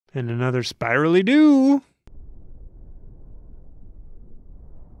And another spirally do.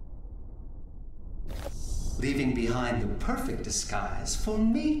 Leaving behind the perfect disguise for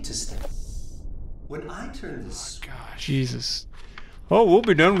me to step. When I turn this... Oh, gosh. Jesus. Oh, we'll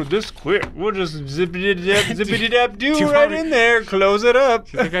be done with this quick. We'll just zippity-dap-doo right in there. Close it up.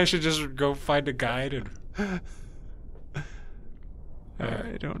 Do you think I should just go find a guide and...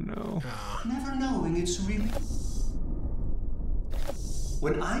 I don't know. Never knowing it's really...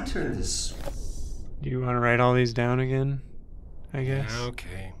 When I turn this... Do you want to write all these down again? I guess.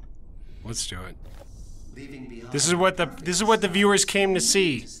 Okay. Let's do it. Leaving behind This is what the viewers came to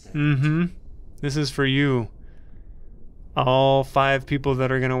see. Mm-hmm. This is for you. All 5 people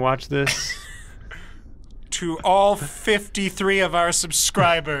that are going to watch this. To all 53 of our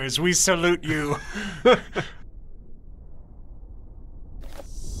subscribers, we salute you.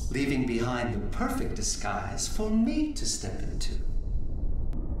 Leaving behind the perfect disguise for me to step into.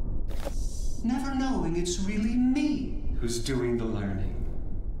 Never knowing it's really me who's doing the learning.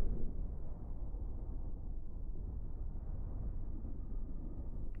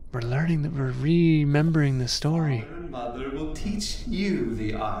 We're learning that we're remembering the story. Father and Mother will teach you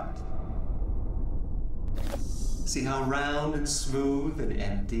the art. See how round and smooth and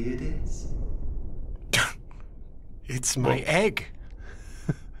empty it is? It's my egg.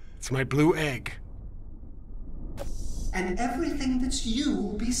 It's my blue egg. And everything that's you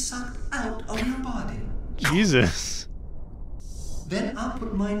will be sucked out of your body. Jesus. Then I'll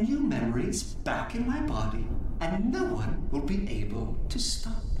put my new memories back in my body, and no one will be able to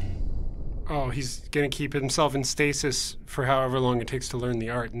stop me. Oh, he's gonna keep himself in stasis for however long it takes to learn the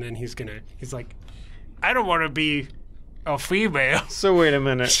art, and then he's like, I don't want to be a female. So wait a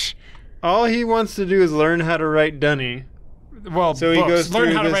minute. All he wants to do is learn how to write Dunny. Well, So books. he goes Learn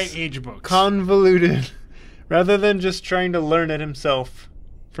through how to this write age books. Convoluted. Rather than just trying to learn it himself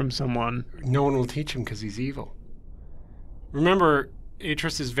from someone. No one will teach him because he's evil. Remember,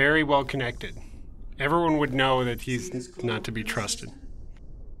 Atrus is very well connected. Everyone would know that he's not to be trusted.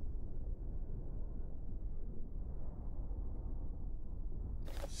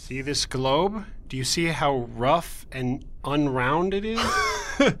 See this globe? Do you see how rough and unround it is?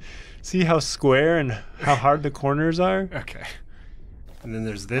 See how square and how hard the corners are? Okay. And then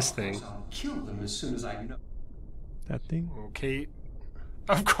there's this thing. I'll kill them as soon as I know. That thing? Okay.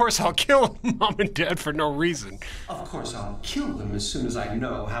 Of course I'll kill Mom and Dad for no reason. Of course, I'll kill them as soon as I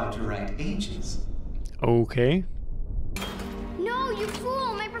know how to write ages. Okay. No, you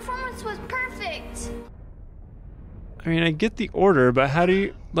fool! My performance was perfect! I mean, I get the order, but how do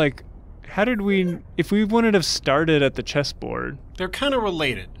you, like, how did we, if we wouldn't have started at the chessboard? They're kind of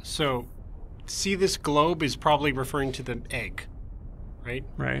related. So, see this globe is probably referring to the egg, right?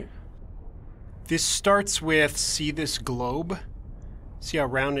 Right. This starts with, see this globe? See how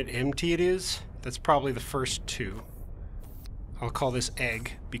round and empty it is? That's probably the first 2. I'll call this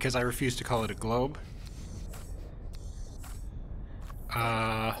egg because I refuse to call it a globe.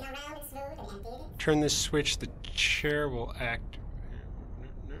 Turn this switch, the chair will act.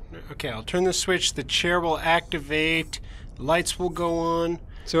 Okay, I'll turn the switch, the chair will activate, lights will go on.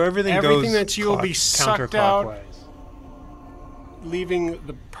 So everything Everything goes that's you will be sucked out, counterclockwise. leaving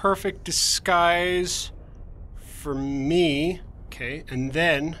the perfect disguise for me. Okay, and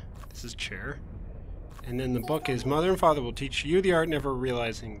then, this is chair. And then the book is Mother and Father will teach you the art, never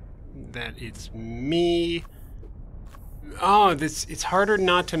realizing that it's me. Oh, it's harder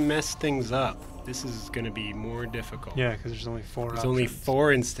not to mess things up. This is going to be more difficult. Yeah, because there's only 4 There's options. only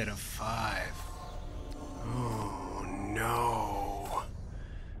 4 instead of 5. Oh, no.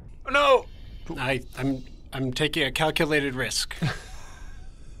 No! I'm taking a calculated risk.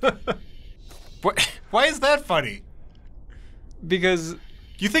 What? Why is that funny? Because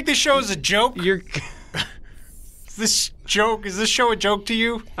You think this show is a joke? you're... Is this show a joke to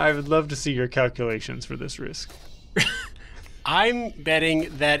you? I would love to see your calculations for this risk. I'm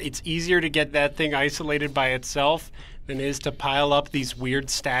betting that it's easier to get that thing isolated by itself than it is to pile up these weird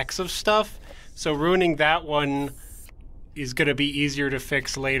stacks of stuff. So ruining that one is going to be easier to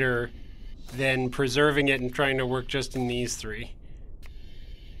fix later than preserving it and trying to work just in these 3.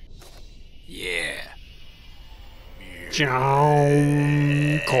 Yeah. Ciao,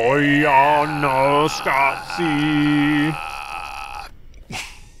 Koyana Scotzi.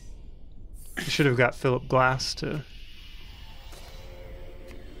 I should have got Philip Glass to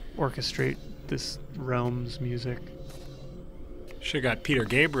orchestrate this realm's music. Should have got Peter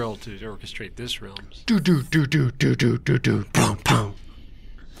Gabriel to orchestrate this realms. Do do do do do do do do. Pum pum.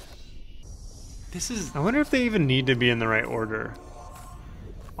 This is. I wonder if they even need to be in the right order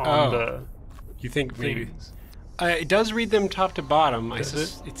on Oh. the You think maybe? things. It does read them top to bottom.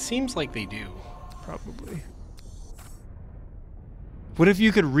 Does It seems like they do. Probably. What if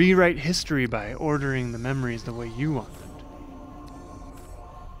you could rewrite history by ordering the memories the way you want them to be?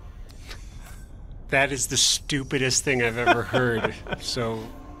 That is the stupidest thing I've ever heard. So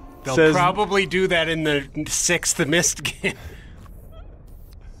they'll Says- probably do that in the 6th Myst game.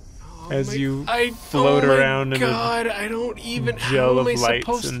 As you I float around in a God, I don't even. gel How of am I lights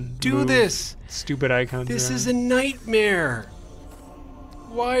supposed to and do move this? stupid icons This around. is a nightmare.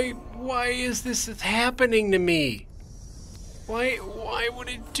 Why is this happening to me? Why would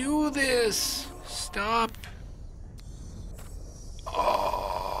it do this? Stop.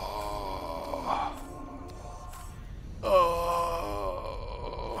 Oh.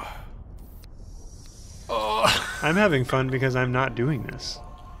 Oh. Oh. I'm having fun because I'm not doing this.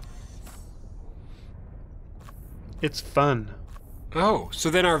 It's fun. Oh,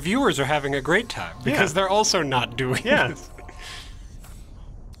 so then our viewers are having a great time because Yeah. they're also not doing Yeah. this.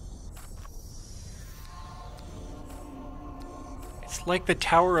 It's like the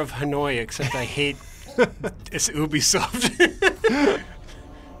Tower of Hanoi, except I hate it's Ubisoft.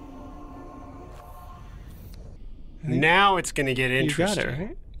 Now it's going to get You interesting. got it,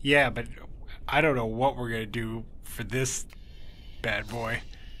 right? Yeah, but I don't know what we're going to do for this bad boy.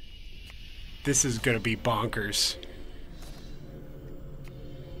 This is going to be bonkers.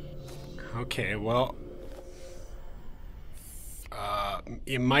 Okay, well,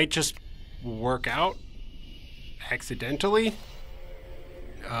 it might just work out accidentally.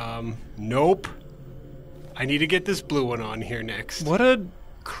 Nope. I need to get this blue one on here next. What a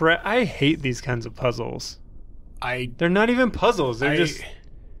I hate these kinds of puzzles. They're not even puzzles. They're just...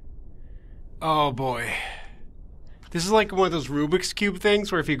 Oh boy. This is like one of those Rubik's Cube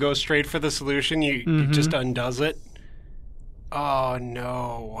things where if you go straight for the solution, it just undoes it. Oh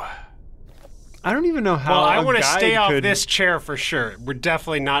no. I don't even know how Well, I a want to guide stay off could- this chair for sure. We're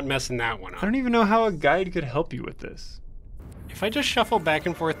definitely not messing that one I up. don't even know how a guide could help you with this. If I just shuffle back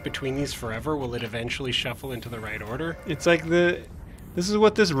and forth between these forever, will it eventually shuffle into the right order? It's like this is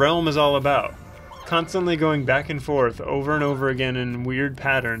what this realm is all about. Constantly going back and forth over and over again in weird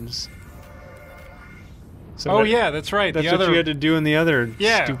patterns. So Oh yeah, that's right. That's the what other, you had to do in the other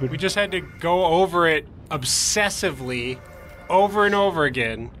yeah, stupid... we just had to go over it obsessively, over and over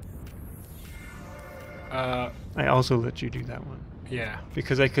again. I also let you do that one. Yeah.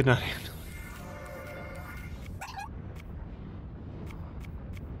 Because I could not handle it.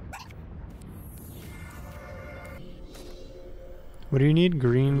 What do you need?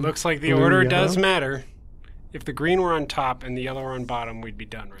 Green, Looks like the blue, order yellow? does matter. If the green were on top and the yellow were on bottom, we'd be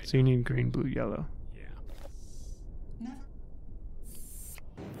done right. So you need green, blue, yellow. Yeah. Never.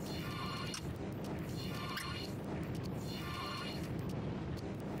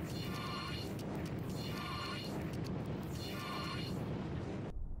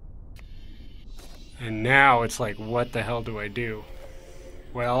 And now it's like, what the hell do I do?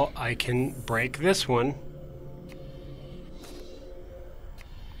 Well, I can break this one.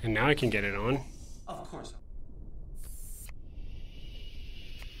 And now I can get it on. Of course.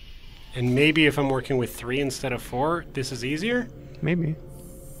 And maybe if I'm working with 3 instead of 4, this is easier? Maybe.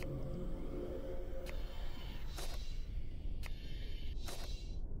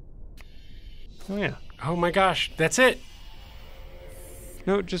 Oh yeah. Oh my gosh, that's it!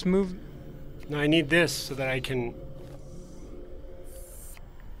 No, just move. No, I need this so that I can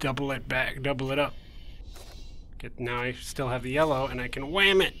double it back, double it up. Now I still have the yellow and I can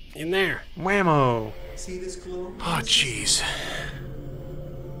wham it in there. Whammo! See this glow? Oh jeez.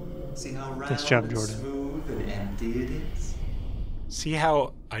 See how round Nice job, and Jordan. smooth and empty it is? See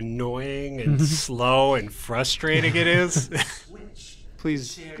how annoying and slow and frustrating it is? Which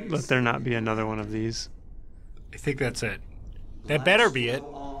Please let there not be another one of these. I think that's it. That better be it. go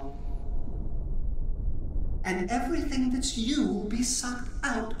on. And everything that's you will be sucked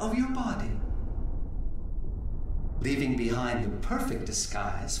out of your body, leaving behind the perfect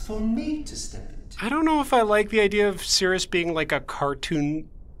disguise for me to step into. I don't know if I like the idea of Cirrus being like a cartoon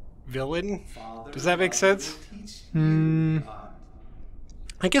villain. Does that make sense?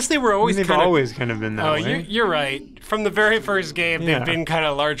 I guess they were always They've kind of... always kind of been that Oh, way. you're right. From the very first game, Yeah. they've been kind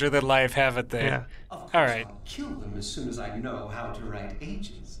of larger than life, haven't they? Yeah. Of course, All right. I'll kill them as soon as I know how to write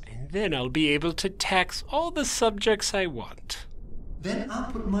ages. And then I'll be able to tax all the subjects I want. Then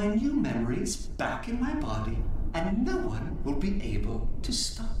I'll put my new memories back in my body, and no one will be able to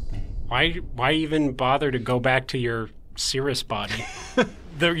stop me. Why even bother to go back to your Cirrus body?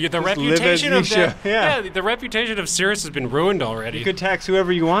 The live as reputation of Isha, that, yeah. the reputation of Cirrus has been ruined already. You could tax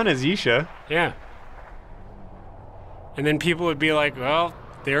whoever you want as Isha. Yeah. And then people would be like, well,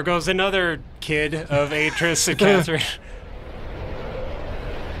 There goes another kid of Atrus and Catherine.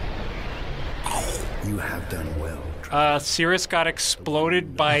 You have done well. Cirrus got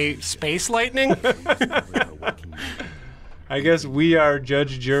exploded by space lightning? I guess we are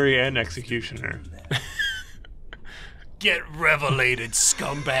judge, jury, and executioner. Get revelated,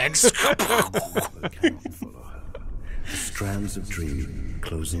 scumbags. The strands of dream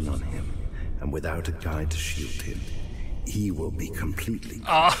close in on him, and without a guide to shield him, he will be completely...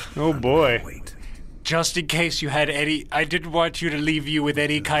 Oh boy. Wait. Just in case you had any... I didn't want you to leave you with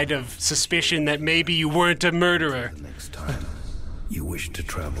any kind of suspicion that maybe you weren't a murderer. The next time you wish to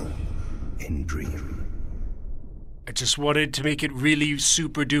travel in dream. I just wanted to make it really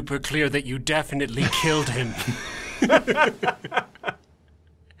super duper clear that you definitely killed him. I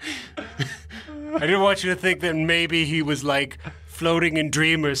didn't want you to think that maybe he was like floating in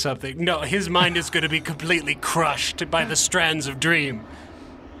dream or something. No, his mind is going to be completely crushed by the strands of dream.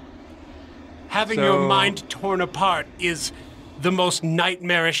 Having your mind torn apart is the most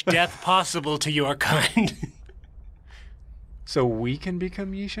nightmarish death possible to your kind. So we can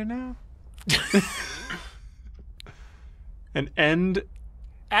become Yisha now? And end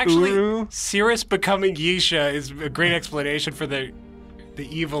Actually, Uru? Cirrus becoming Yisha is a great explanation for the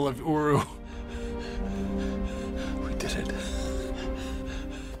evil of Uru. We did it.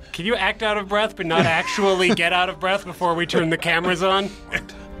 Can you act out of breath but not actually get out of breath before we turn the cameras on?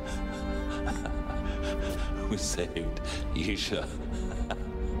 We saved Yisha.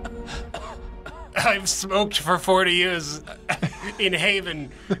 I've smoked for 40 years in Haven.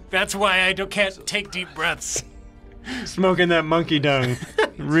 That's why I can't take deep breaths. Smoking that monkey dung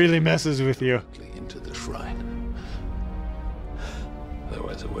really messes with you. Into the shrine.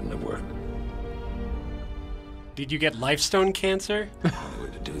 Otherwise, it wouldn't have worked. Did you get lifestone cancer? The only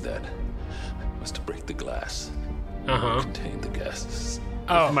way to do that was to break the glass. Contain the gases.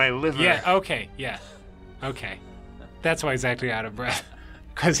 Oh, my liver. Yeah. Okay. Yeah. Okay. That's why he's actually out of breath.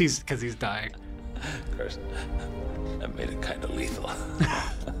 Because he's dying. Of course, that made it kind of lethal.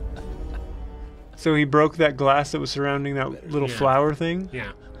 So he broke that glass that was surrounding that little flower thing?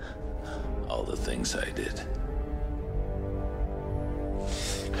 Yeah. All the things I did.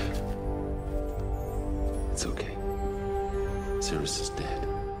 It's okay. Cirrus is dead.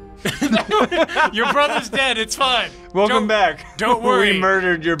 Your brother's dead. It's fine. Welcome back. Don't worry. We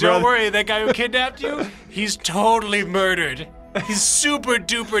murdered your brother. Don't worry. That guy who kidnapped you, he's totally murdered. He's super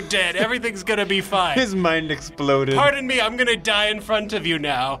duper dead. Everything's gonna be fine. His mind exploded. Pardon me, I'm gonna die in front of you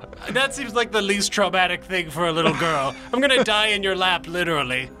now. That seems like the least traumatic thing for a little girl. I'm gonna die in your lap,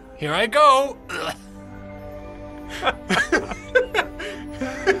 literally. Here I go.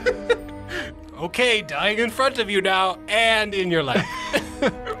 Okay, dying in front of you now, and in your lap.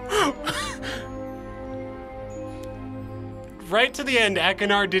 Right to the end,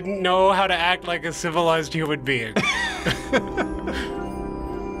 Akinar didn't know how to act like a civilized human being.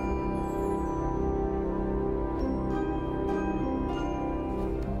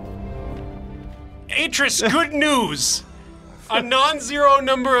 Atrus, good news! A non-zero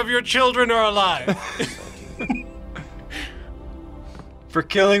number of your children are alive. For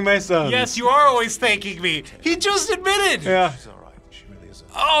killing my son. Yes, you are always thanking me. He just admitted! Yeah. She's all right. She really is.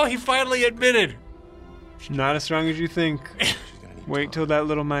 Oh, he finally admitted. Not as strong as you think. Wait till that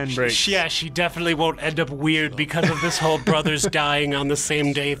little mind breaks. Yeah, she definitely won't end up weird because of this whole brothers dying on the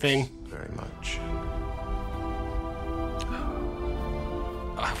same day thing. Very much.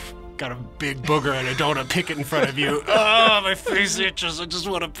 I've got a big booger and I don't want to pick it in front of you. Oh, my face itches. I just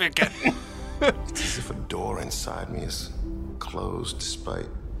want to pick it. It's as if a door inside me is closed despite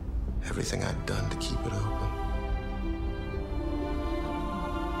everything I've done to keep it open.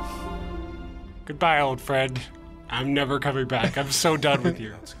 Goodbye, old friend. I'm never coming back. I'm so done with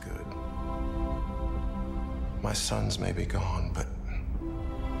you. That's good. My sons may be gone, but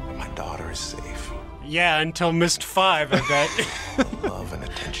my daughter is safe. Yeah, until Myst 5, I bet. The love and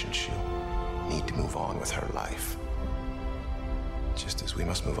attention she'll need to move on with her life. Just as we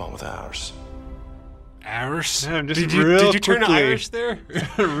must move on with ours. Irish? Yeah, just Did real you turn quickly. Irish there?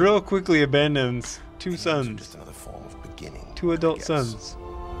 Real quickly abandons two sons. Just another form of beginning. Two I adult guess. sons.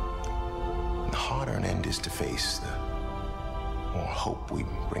 The harder an end is to face, the more hope we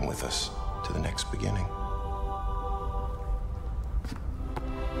bring with us to the next beginning.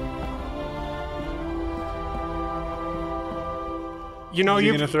 You know, Are you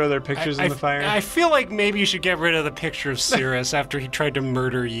you're gonna throw their pictures in the fire? I feel like maybe you should get rid of the picture of Cirrus after he tried to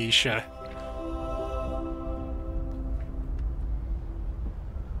murder Yisha.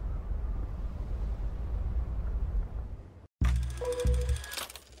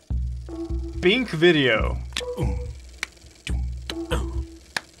 Bink video.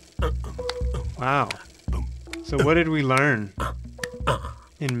 Wow. So what did we learn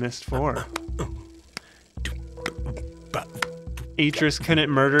in Myst 4? Atrus couldn't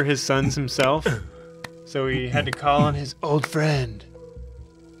murder his sons himself, so he had to call on his old friend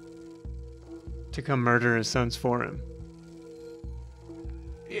to come murder his sons for him.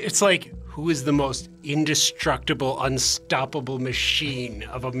 It's like, who is the most indestructible, unstoppable machine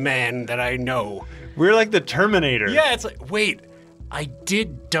of a man that I know? We're like the Terminator. Yeah, it's like, wait, I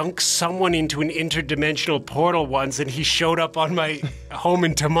did dunk someone into an interdimensional portal once and he showed up on my home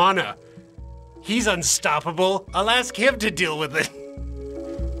in Tamana. He's unstoppable. I'll ask him to deal with it.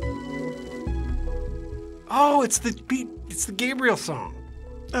 Oh, it's the Gabriel song.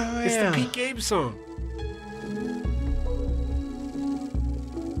 Oh, It's the Pete Gabe song.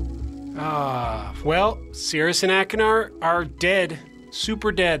 Well, Cirrus and Akinar are dead.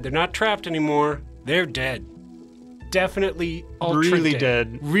 Super dead. They're not trapped anymore. They're dead. Definitely ultra Really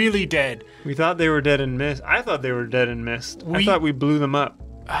dead. Really dead. We thought they were dead in Myst. I thought they were dead in Myst. I thought we blew them up.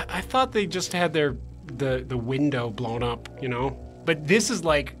 I thought they just had the window blown up, you know? But this is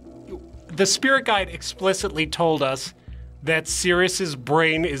like, the spirit guide explicitly told us that Cirrus's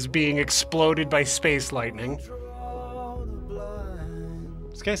brain is being exploded by space lightning.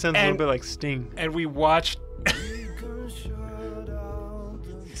 This guy sounds a little bit like Sting. And we watched...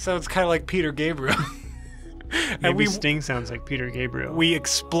 Sounds kind of like Peter Gabriel. Maybe Sting sounds like Peter Gabriel. We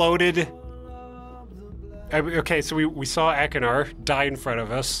exploded... Okay, so we saw Akinar die in front of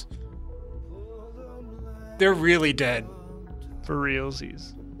us. They're really dead. For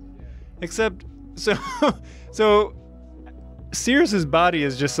realsies. Except, so Cirrus's body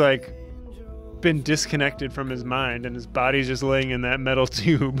has just like been disconnected from his mind, and his body's just laying in that metal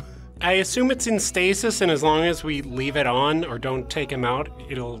tube. I assume it's in stasis, and as long as we leave it on or don't take him out,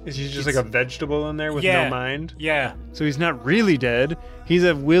 it'll... Is he just like a vegetable in there with no mind? Yeah. So he's not really dead. He's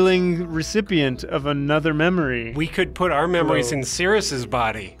a willing recipient of another memory. We could put our memories in Cirrus's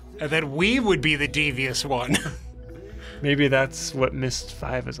body, and then we would be the devious one. Maybe that's what Myst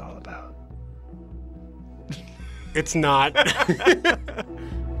 5 is all about. It's not.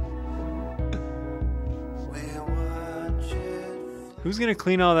 Who's gonna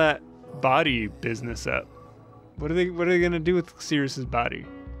clean all that body business up? What are they gonna do with Cirrus's body?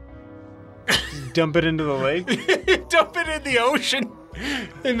 Just dump it into the lake? Dump it in the ocean.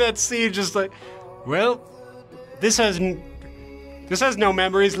 In that sea, just like, well, this has no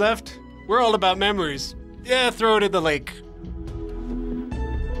memories left. We're all about memories. Yeah, throw it in the lake.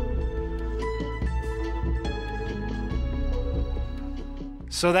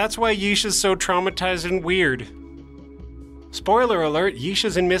 So that's why Yisha's so traumatized and weird. Spoiler alert,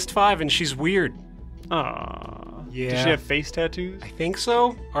 Yisha's in Myst 5 and she's weird. Aww. Yeah. Does she have face tattoos? I think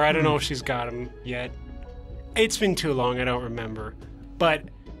so. Or I don't know if she's got them yet. It's been too long, I don't remember. But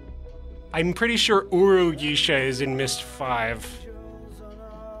I'm pretty sure Uru Yisha is in Myst 5.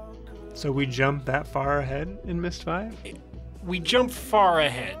 So we jumped that far ahead in Myst 5? We jumped far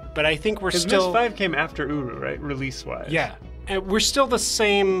ahead, but I think we're Because still... Myst 5 came after Uru, right? Release-wise. Yeah. And we're still the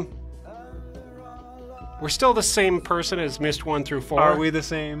same... We're still the same person as Myst 1 through 4. Are we the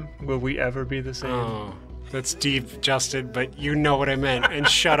same? Will we ever be the same? Oh, that's deep, Justin, but you know what I meant, and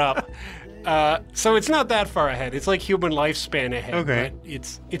shut up. So it's not that far ahead. It's like human lifespan ahead. Okay.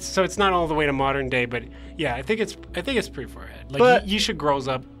 But it's not all the way to modern day, but yeah, I think it's pretty far ahead. Like But- Yisha grows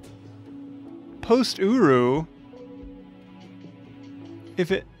up. Post Uru,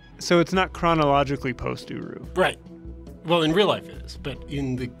 so it's not chronologically post Uru. Right. Well, in real life it is, but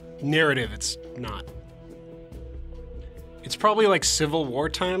in the narrative it's not. It's probably like Civil War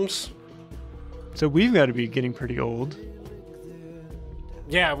times. So we've got to be getting pretty old.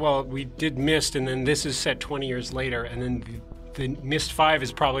 Yeah, well, we did Myst, and then this is set 20 years later, and then the Myst 5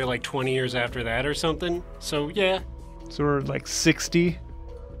 is probably like 20 years after that or something. So, yeah. So we're like 60.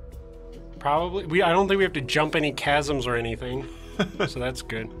 Probably. I don't think we have to jump any chasms or anything, so that's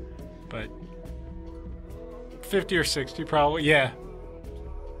good. But 50 or 60 probably, yeah.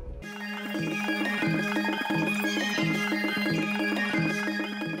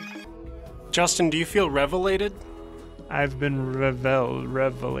 Justin, do you feel revelated? I've been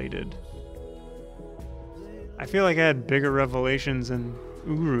revelated. I feel like I had bigger revelations in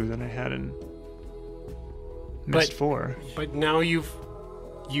Uru than I had in Myst 4. But now you've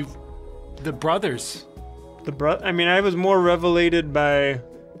the brothers. I mean, I was more revelated by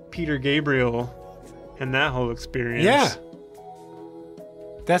Peter Gabriel and that whole experience. Yeah.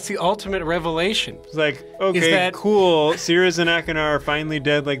 That's the ultimate revelation. It's like, okay, cool. Cirrus and Akinar are finally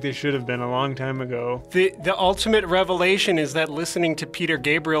dead like they should have been a long time ago. The ultimate revelation is that listening to Peter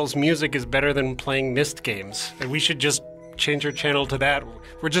Gabriel's music is better than playing Myst games. And we should just change our channel to that.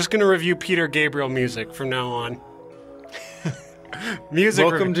 We're just going to review Peter Gabriel music from now on. Music.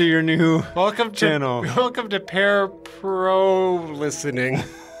 Welcome to your new channel. Welcome to Pair Pro listening.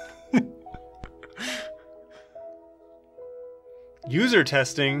 User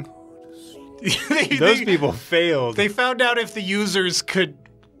testing. Those people failed. They found out if the users could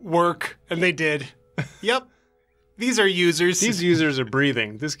work, and they did. Yep. These are users. These users are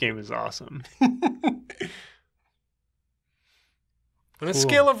breathing. This game is awesome. On a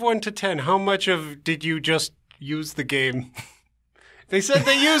scale of 1 to 10, how much did you just use the game? They said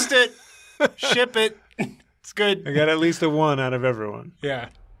they used it. Ship it. It's good. I got at least a 1 out of everyone. Yeah.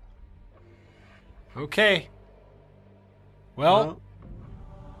 Okay. Well,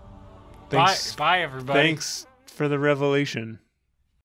 Thanks. bye everybody. Thanks for the revelation.